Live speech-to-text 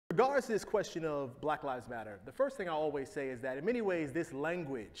Regards to this question of Black Lives Matter, the first thing I always say is that in many ways, this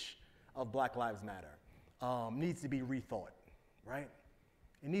language of Black Lives Matter needs to be rethought, right?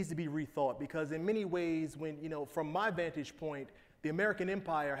 It needs to be rethought because in many ways, when, from my vantage point, the American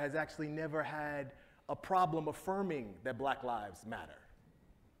empire has actually never had a problem affirming that Black lives matter,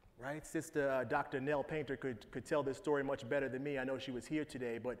 right? Sister Dr. Nell Painter could tell this story much better than me. I know she was here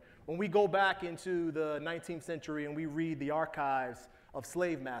today, but when we go back into the 19th century and we read the archives of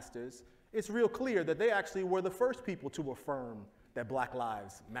slave masters, it's real clear that they actually were the first people to affirm that Black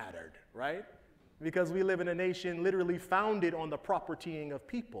lives mattered, right? Because we live in a nation literally founded on the propertying of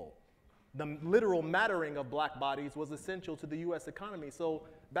people. The literal mattering of black bodies was essential to the US economy. So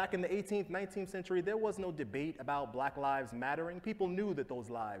back in the 18th, 19th century, there was no debate about Black lives mattering. People knew that those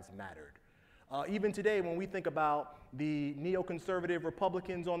lives mattered. Even today, when we think about the neoconservative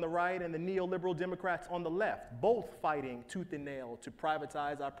Republicans on the right and the neoliberal Democrats on the left, both fighting tooth and nail to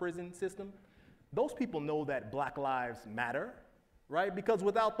privatize our prison system, those people know that Black lives matter, right? Because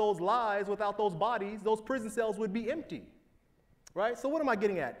without those lives, without those bodies, those prison cells would be empty, right? So what am I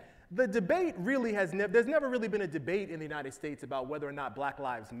getting at? The debate really there's never really been a debate in the United States about whether or not Black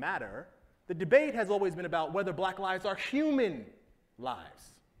lives matter. The debate has always been about whether Black lives are human lives,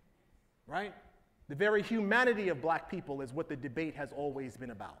 right? The very humanity of black people is what the debate has always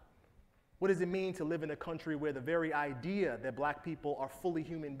been about. What does it mean to live in a country where the very idea that black people are fully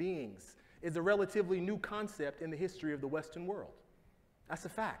human beings is a relatively new concept in the history of the Western world? That's a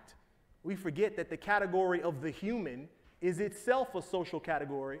fact. We forget that the category of the human is itself a social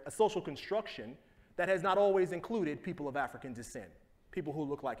category, a social construction that has not always included people of African descent, people who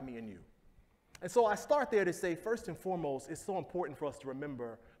look like me and you. And so I start there to say, first and foremost, it's so important for us to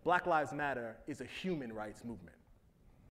remember Black Lives Matter is a human rights movement.